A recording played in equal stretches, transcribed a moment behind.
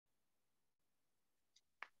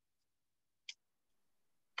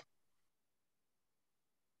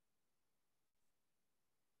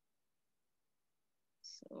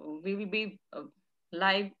We will be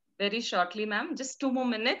live very shortly, ma'am. Just 2 more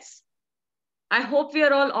minutes. I hope we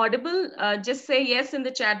are all audible. Just say yes in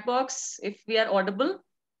the chat box if we are audible.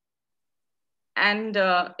 And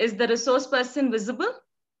is the resource person visible?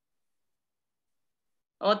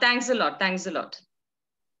 Oh, thanks a lot. Thanks a lot.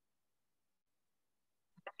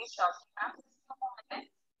 Very shortly, ma'am. Just 2 more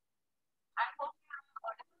minutes. I hope you are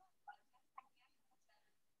audible.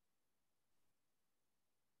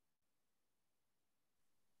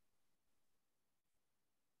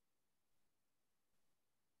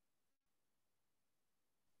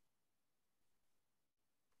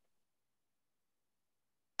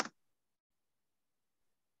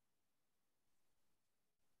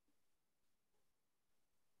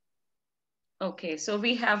 Okay, so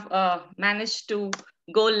we have managed to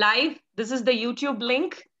go live. This is the YouTube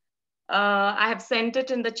link. I have sent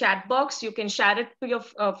it in the chat box. You can share it to your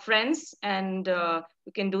friends and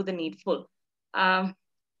you can do the needful. Now,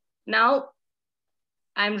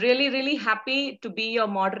 I'm really, really happy to be your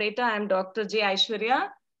moderator. I'm Dr. J. Aishwarya,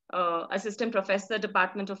 Assistant Professor,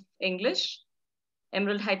 Department of English,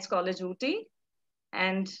 Emerald Heights College, OOTY.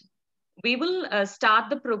 And we will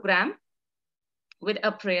start the program with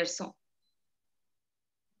a prayer song.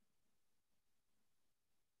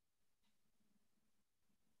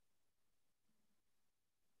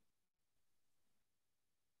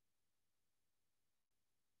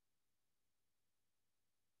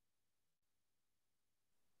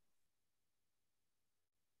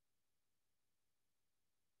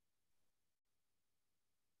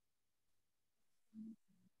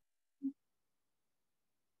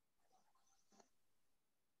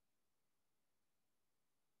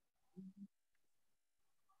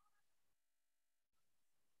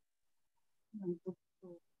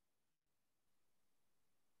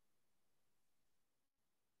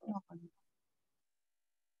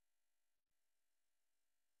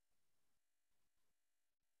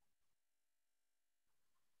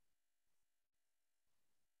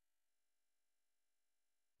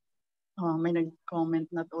 May nag-comment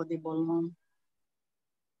not audible, ma'am.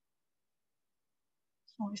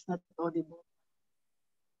 Song is not audible.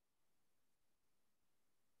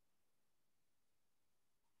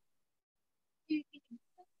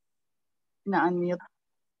 Na-unmute.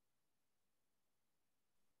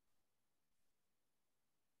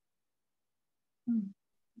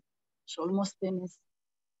 It's almost finished.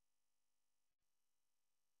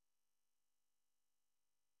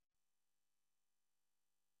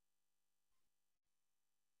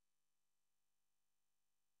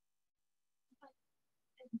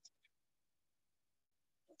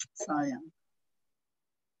 Sayang.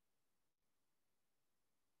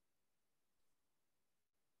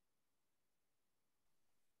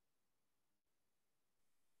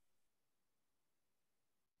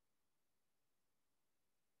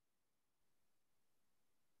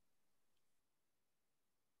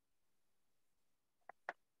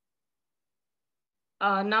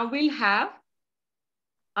 Now we'll have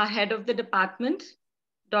our head of the department,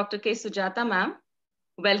 Dr. K. Sujata ma'am,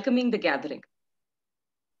 welcoming the gathering.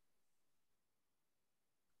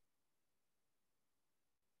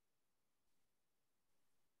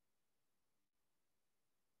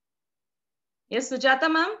 Yes, Sujata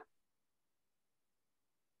ma'am?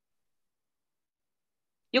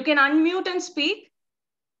 You can unmute and speak.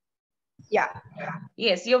 Yeah.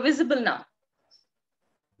 Yes, you're visible now.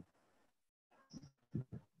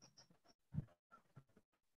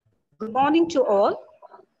 Good morning to all.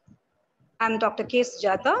 I'm Dr. K.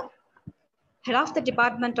 Sujata, head of the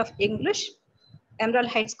Department of English, Emerald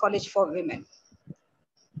Heights College for Women.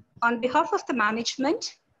 On behalf of the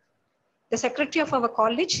management, the secretary of our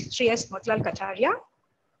college, Sri S. Motilal Kataria,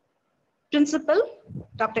 principal,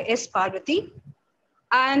 Dr. S. Parvati,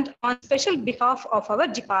 and on special behalf of our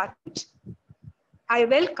department, I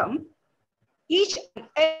welcome each and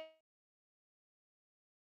every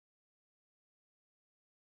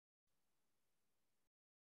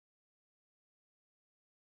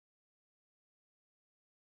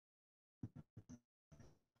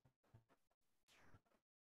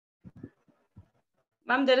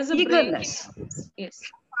Ma'am, there is a eagerness. Yes.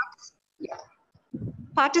 Yeah.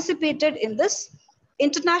 Participated in this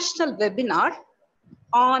international webinar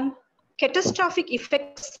on catastrophic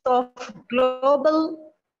effects of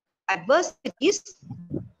global adversities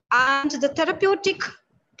and the therapeutic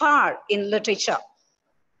power in literature.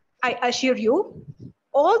 I assure you,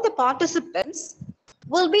 all the participants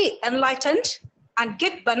will be enlightened and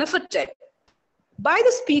get benefited by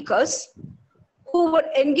the speakers who would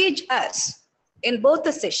engage us in both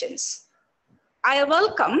the sessions. I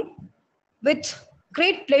welcome with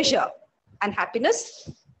great pleasure and happiness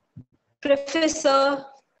Professor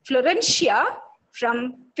Florencia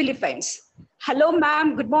from Philippines. Hello,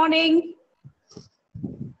 ma'am. Good morning.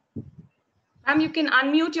 Ma'am, you can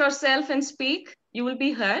unmute yourself and speak. You will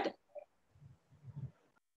be heard.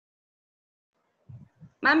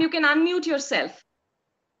 Ma'am, you can unmute yourself.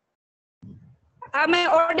 Am I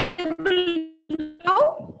audible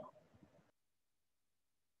now?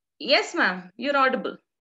 Yes, ma'am, you're audible.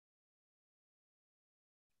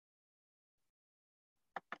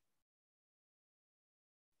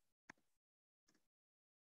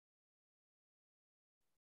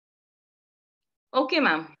 Okay,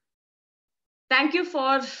 ma'am. Thank you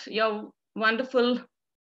for your wonderful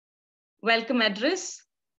welcome address.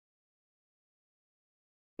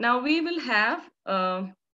 Now we will have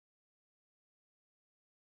the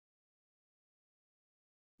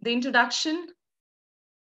introduction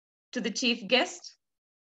to the chief guest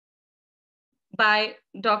by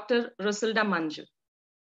Dr. Rosilda Manju.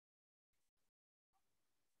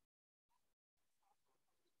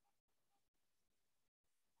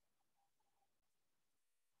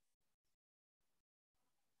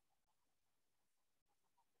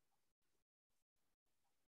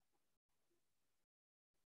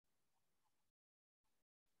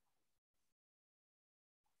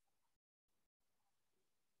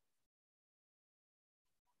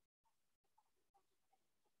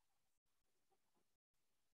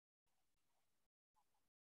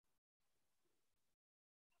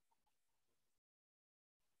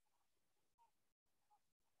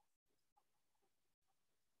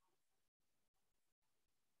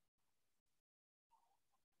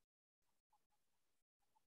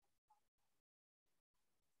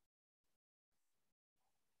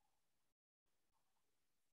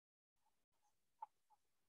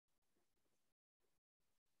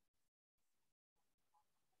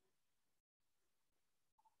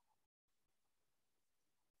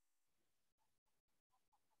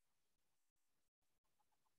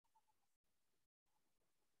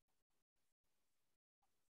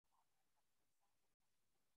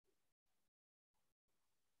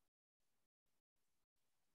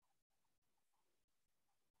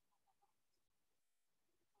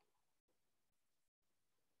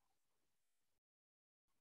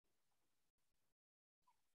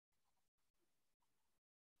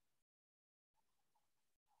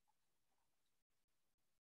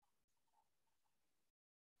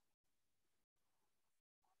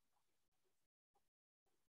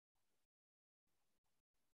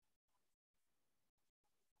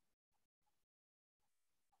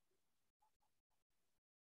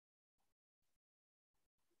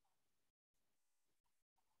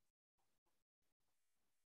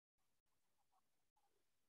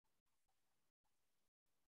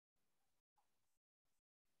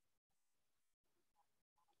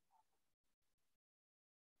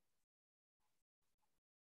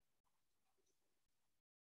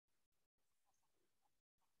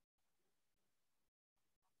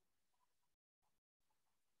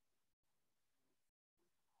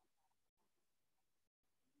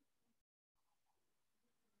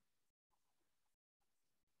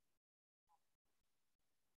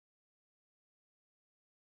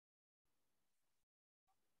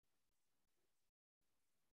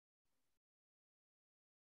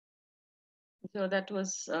 So that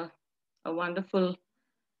was a wonderful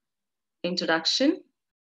introduction.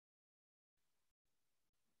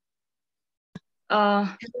 Hello,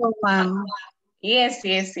 ma'am. Yes,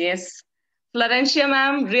 yes, yes. Florencia,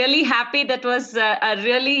 ma'am, really happy. That was a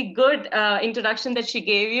really good introduction that she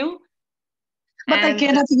gave you. But I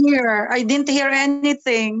cannot hear. I didn't hear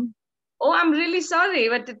anything. Oh, I'm really sorry,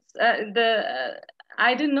 but it's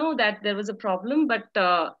I didn't know that there was a problem, but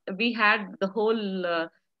we had the whole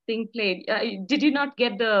thing played. Did you not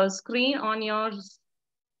get the screen on yours?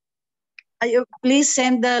 Please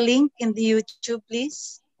send the link in the YouTube,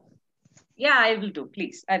 please. Yeah, I will do.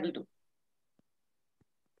 Please, I will do.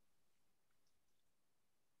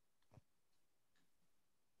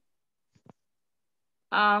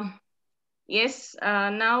 Yes,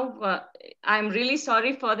 now I'm really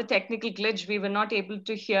sorry for the technical glitch. We were not able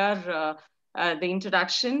to hear the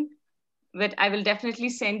introduction, but I will definitely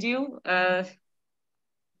send you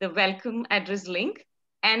the welcome address link.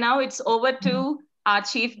 And now it's over to our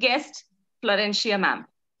chief guest, Florencia ma'am.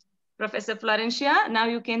 Professor Florencia, now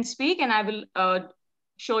you can speak and I will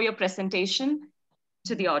show your presentation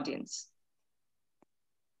to the audience.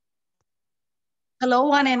 Hello,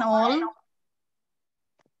 one and all.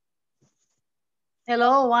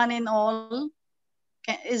 Hello, one and all.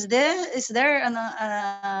 Is there an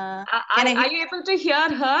are you able to hear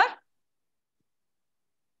her?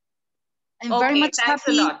 I'm very much thanks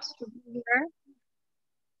happy a lot. to be here.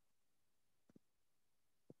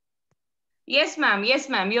 Yes, ma'am. Yes,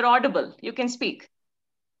 ma'am. You're audible. You can speak.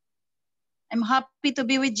 I'm happy to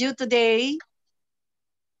be with you today.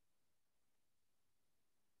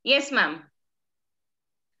 Yes, ma'am.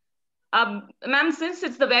 Ma'am, since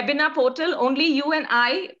it's the webinar portal, only you and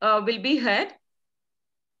I will be heard.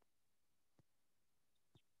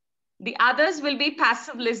 The others will be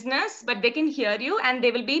passive listeners, but they can hear you and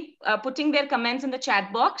they will be putting their comments in the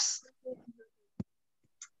chat box.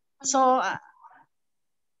 So,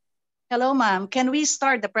 hello, ma'am. Can we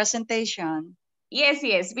start the presentation? Yes,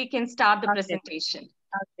 yes, we can start the presentation.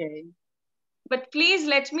 Okay. But please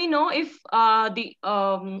let me know if the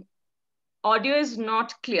audio is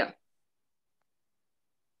not clear.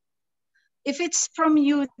 If it's from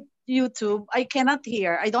YouTube, I cannot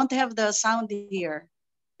hear. I don't have the sound here.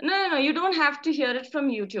 No, you don't have to hear it from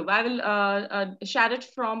YouTube. I will share it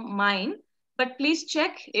from mine, but please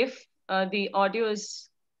check if the audio is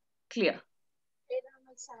clear.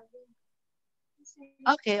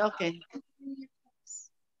 Okay, okay.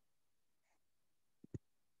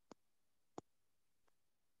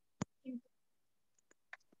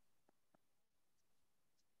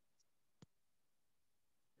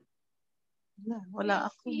 Wala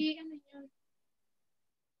ako.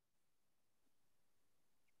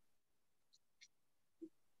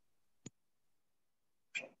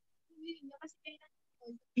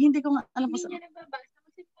 Hindi ko nga alam kung saan.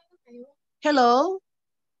 Hello?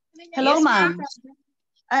 Hello, Yes, ma'am.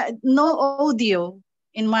 No audio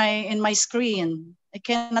in my screen. I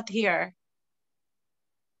cannot hear.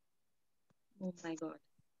 Oh my God.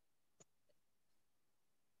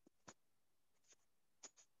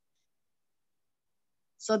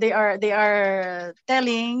 So they are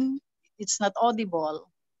telling it's not audible.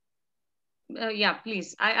 Yeah,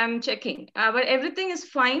 please. I'm checking. But everything is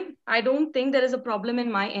fine. I don't think there is a problem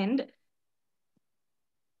in my end.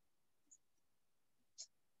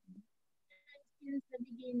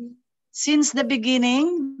 Since the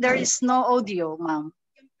beginning, there is no audio, ma'am.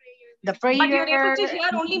 The prayer. But you're able to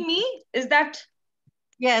hear only me? Is that?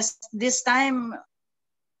 Yes, this time,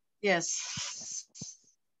 yes.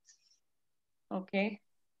 Okay.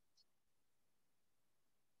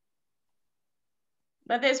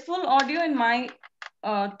 But there's full audio in my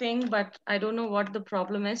thing, but I don't know what the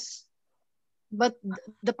problem is. But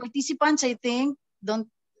the participants, I think,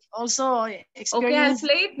 don't also experience. Okay, I'll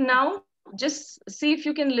play it now. Just see if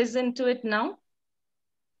you can listen to it now.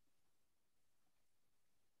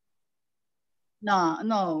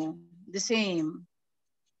 No, the same.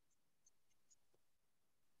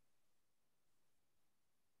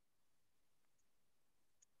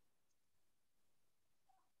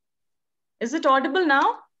 Is it audible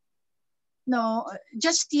now? No,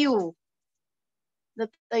 just you that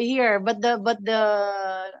I hear, but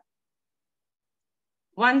the.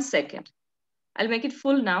 1 second. I'll make it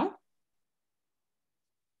full now.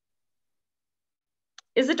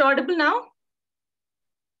 Is it audible now?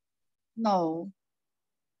 No.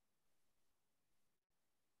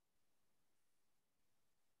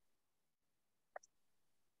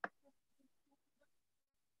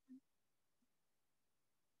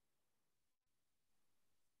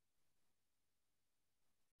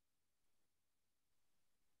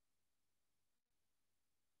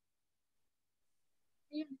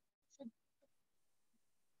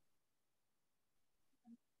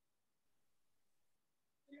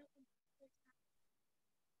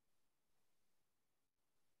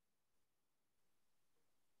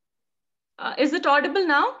 Is it audible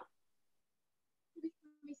now?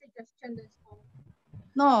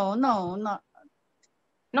 No. Not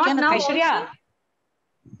now also?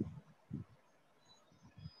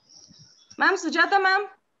 Ma'am, Sujata ma'am?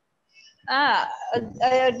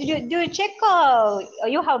 Do you check,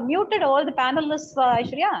 you have muted all the panelists,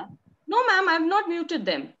 Aishwarya? No, ma'am, I've not muted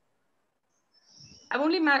them. I've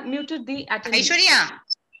only muted the attendees. Aishwarya.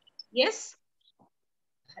 Yes?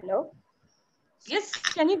 Hello? Yes,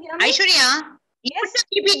 can you hear me? Aishwarya. Yes. Put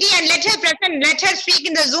the PPT and let her present, let her speak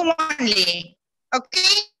in the Zoom only.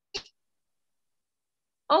 Okay?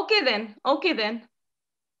 Okay then.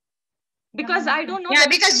 Because I don't know. Yeah,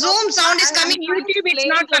 because Zoom sound is coming, I'm trying to YouTube it's play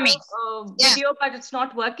not the, coming. video, but it's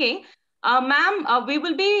not working. Ma'am, we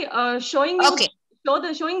will be showing you, Okay.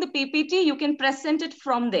 showing the PPT. You can present it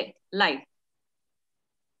from there, live.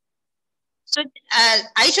 So,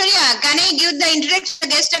 Aishwarya, can I give the introduction to the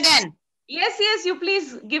guest again? Yes, you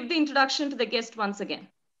please give the introduction to the guest once again.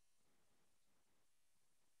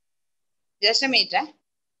 Just a minute.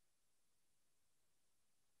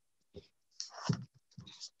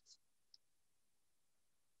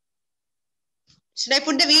 Should I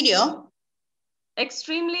put the video?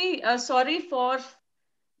 Extremely sorry for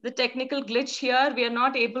the technical glitch here. We are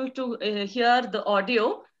not able to hear the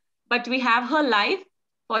audio, but we have her live,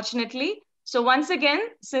 fortunately. So once again,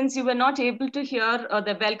 since you were not able to hear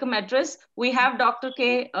the welcome address, we have Dr.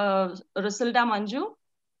 K. Rusilda Manju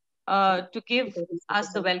to give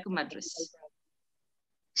us the welcome address.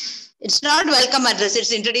 It's not welcome address,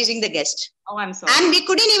 it's introducing the guest. Oh, I'm sorry. And we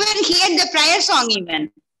couldn't even hear the prior song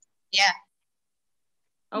even. Yeah.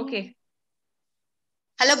 Okay.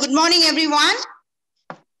 Hello, good morning, everyone.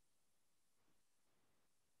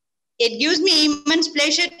 It gives me immense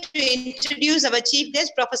pleasure to introduce our chief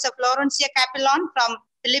guest, Professor Florencia Capelon from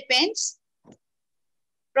Philippines.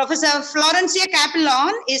 Professor Florencia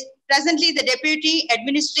Capelon is presently the Deputy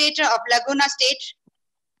Administrator of Laguna State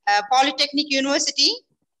Polytechnic University,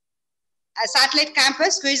 a satellite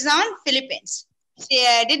campus, Quezon, Philippines. She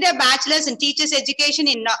did a bachelor's in teachers education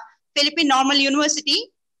in Philippine Normal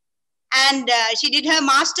University, and she did her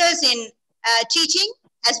master's in teaching,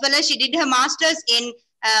 as well as she did her master's in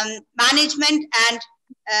management and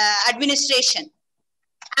administration.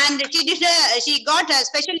 And she got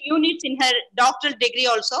special units in her doctoral degree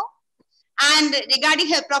also. And regarding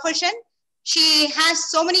her profession, she has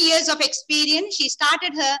so many years of experience. She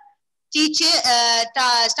started her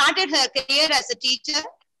career as a teacher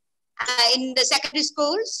in the secondary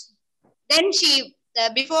schools. Then she,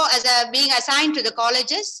 being assigned to the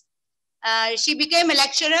colleges, she became a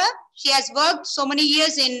lecturer. She has worked so many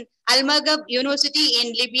years in Al-Maghrib University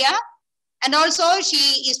in Libya. And also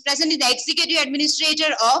she is presently the executive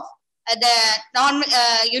administrator of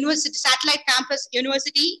the university satellite campus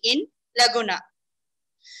university in Laguna.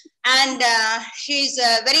 And she's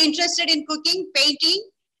very interested in cooking, painting,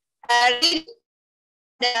 reading.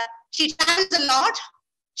 She travels a lot.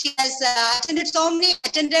 She has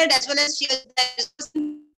attended as well as she has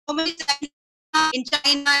so many in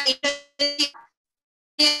China,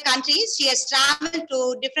 countries. She has traveled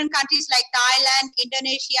to different countries like Thailand,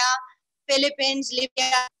 Indonesia, Philippines,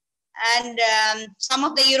 Libya, and some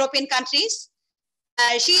of the European countries.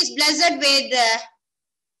 She is blessed with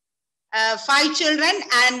 5 children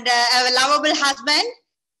and a lovable husband.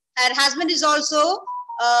 Her husband is also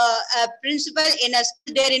a principal in a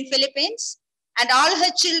school there in Philippines. And all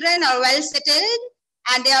her children are well settled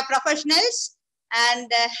and they are professionals.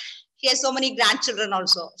 And she has so many grandchildren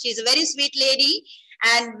also. She's a very sweet lady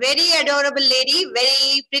and very adorable lady,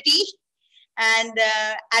 very pretty and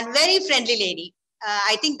very friendly lady.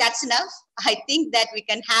 I think that's enough. I think that we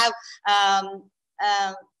can have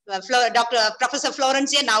Professor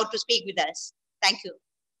Florencia now to speak with us. Thank you.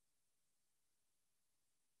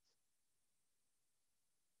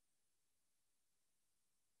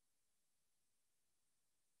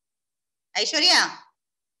 Aishwarya.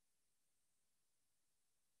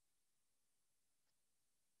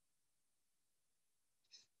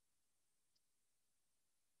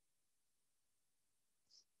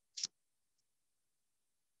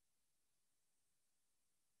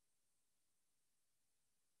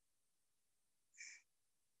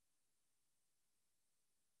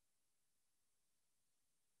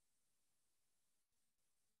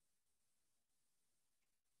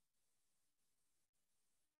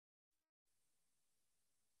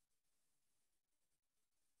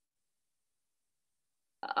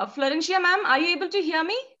 Florencia ma'am, are you able to hear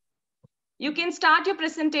me? You can start your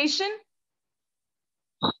presentation.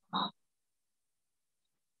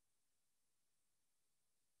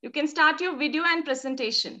 You can start your video and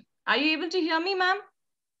presentation. Are you able to hear me, ma'am?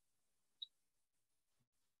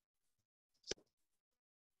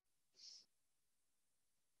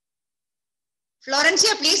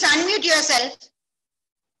 Florencia, please unmute yourself.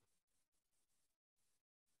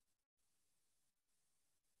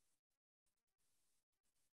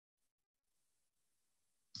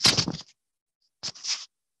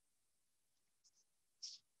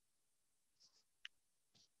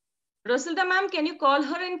 Rosilda ma'am, can you call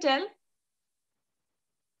her and tell?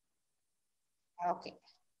 Okay.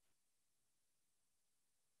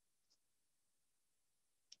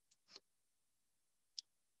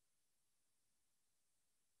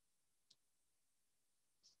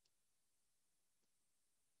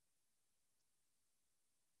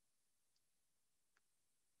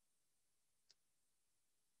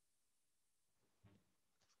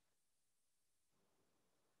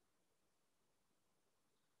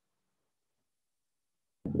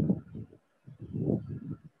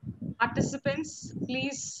 Participants,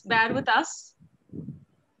 please bear with us.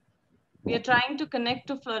 We are trying to connect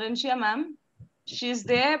to Florencia ma'am. She's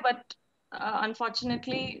there, but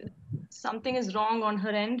unfortunately, something is wrong on her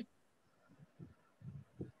end.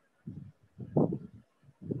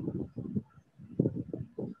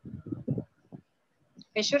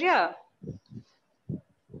 Aishwarya,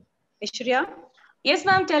 Aishwarya? Yes,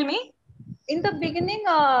 ma'am, tell me. In the beginning,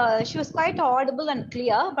 she was quite audible and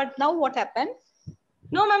clear, but now what happened?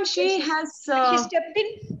 No, ma'am, she has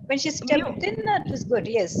When she stepped in, it was good,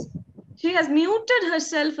 yes. she has muted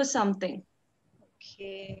herself or something.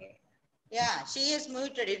 Okay. Yeah, she is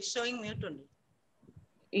muted. It's showing mute only.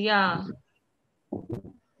 Yeah.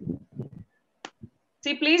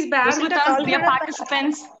 See, please bear with Lucinda, us, call dear her up.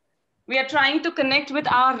 participants. We are trying to connect with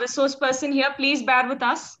our resource person here. Please bear with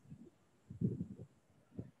us.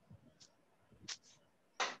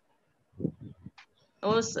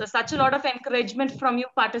 Oh, such a lot of encouragement from you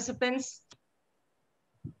participants.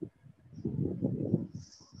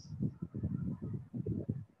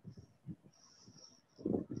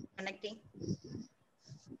 Connecting.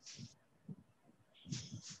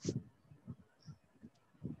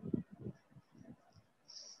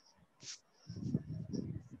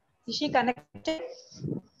 Is she connected?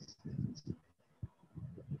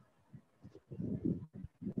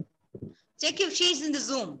 Check if she is in the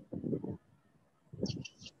Zoom.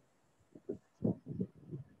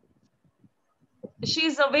 She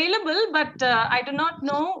is available, but I do not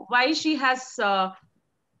know why she has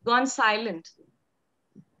gone silent.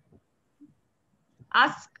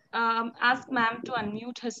 Ask ma'am to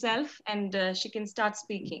unmute herself and she can start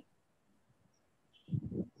speaking.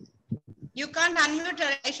 You can't unmute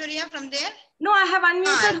her, Aishwarya, from there? No, I have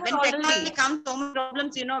unmuted her When already. technology comes, so many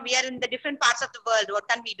problems, you know, we are in the different parts of the world. What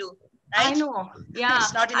can we do? Right? I know. Yeah.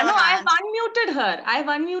 It's not in I our know. I have hands. unmuted her. I have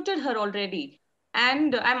unmuted her already.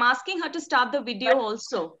 And I'm asking her to start the video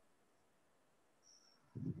also.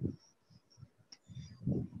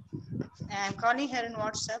 I'm calling her in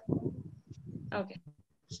WhatsApp. Okay.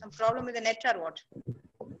 Some problem with the net or what?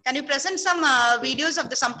 Can you present some videos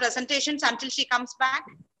of some presentations until she comes back?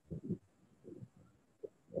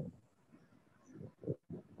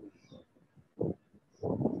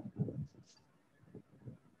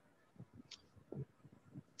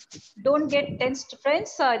 Don't get tensed,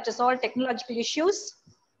 friends. It is all technological issues.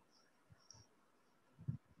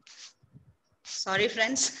 Sorry,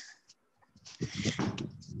 friends.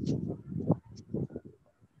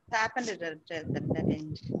 What happened at that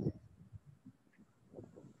end?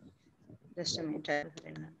 Just a minute.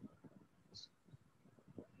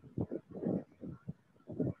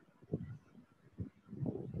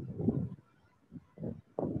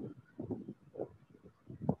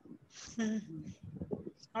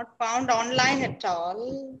 Not found online at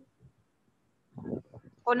all.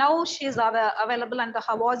 Oh, now she is available and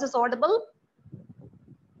her voice is audible.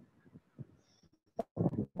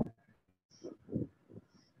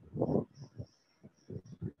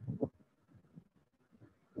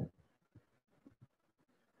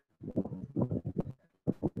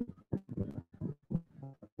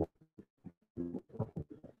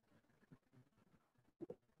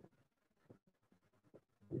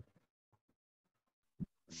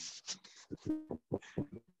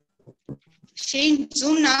 She in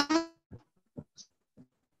Zoom now.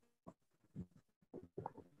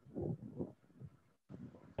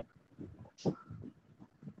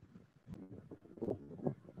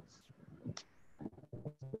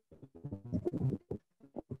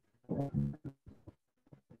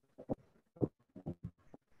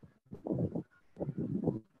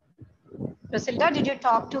 Rosilda, did you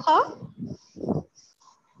talk to her?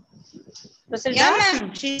 Rosilda? Yeah,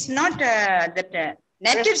 ma'am. She's not that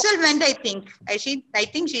net itself went. I think. I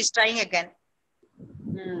think she's trying again.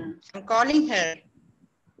 I'm calling her.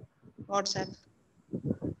 WhatsApp.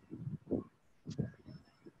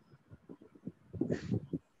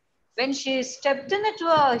 When she stepped in,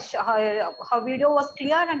 her video was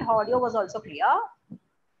clear and her audio was also clear.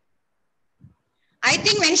 I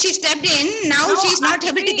think when she stepped in, now she's not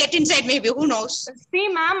able to get inside. Maybe, who knows? See,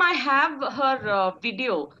 ma'am, I have her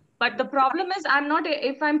video, but the problem is I'm not.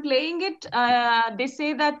 If I'm playing it, they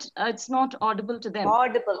say that it's not audible to them.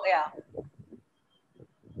 Audible, yeah.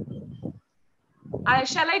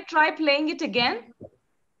 Shall I try playing it again?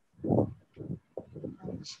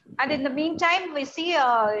 And in the meantime, we see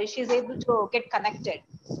she's able to get connected.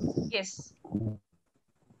 Yes.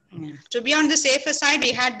 Yeah. To be on the safer side,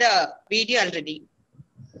 we had the video already.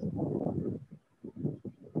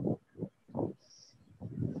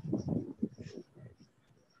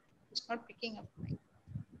 It's not picking up.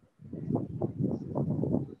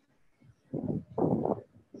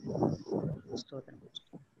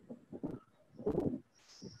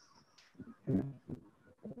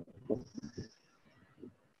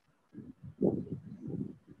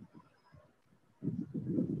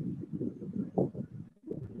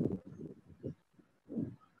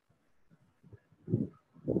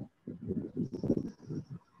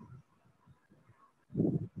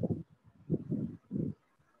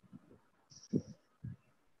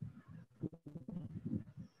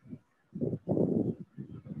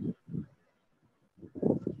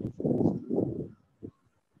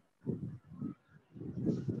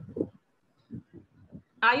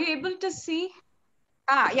 Are you able to see?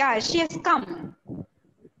 Yeah, she has come.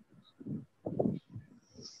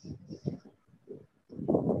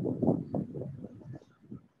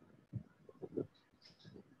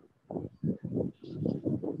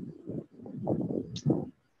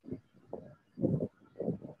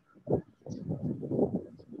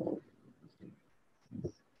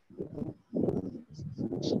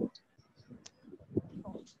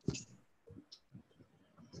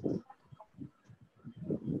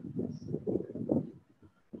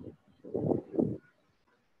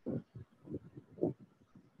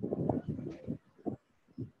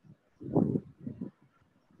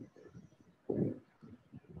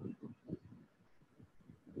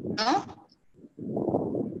 No?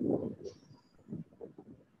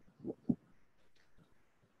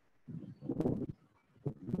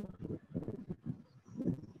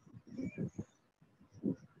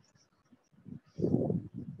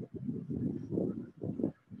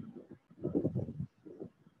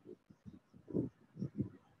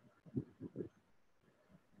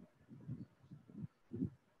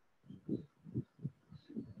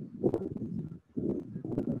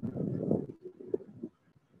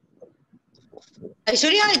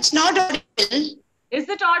 Aishwarya, it's not audible. Is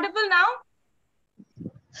it audible now?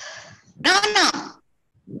 No.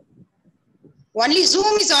 Only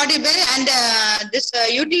Zoom is audible and this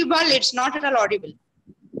YouTube, it's not at all audible.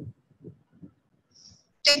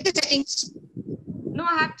 Check the settings. No,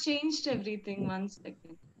 I have changed everything. 1 second.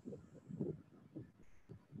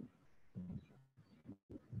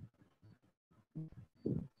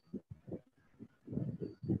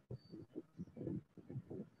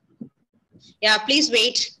 Yeah, please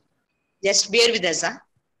wait. Just bear with us. Huh?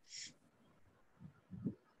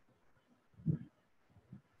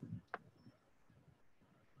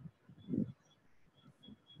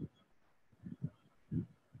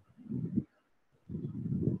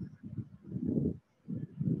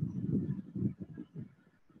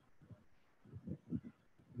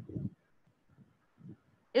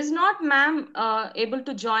 Is not ma'am able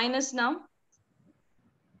to join us now?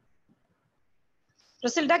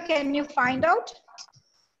 Rosilda, can you find out?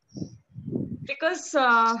 Because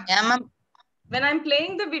Yeah, ma'am. when I'm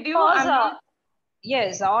playing the video, I'm not...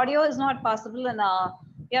 Yes, audio is not possible and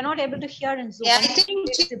we are not able to hear in Zoom. Yeah, I think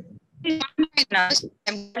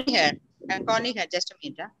I'm calling her. I'm calling her. Just a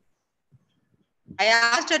minute. Huh? I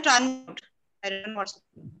asked her to unmute. I don't know what's.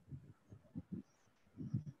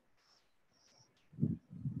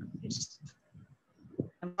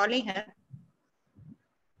 I'm calling her.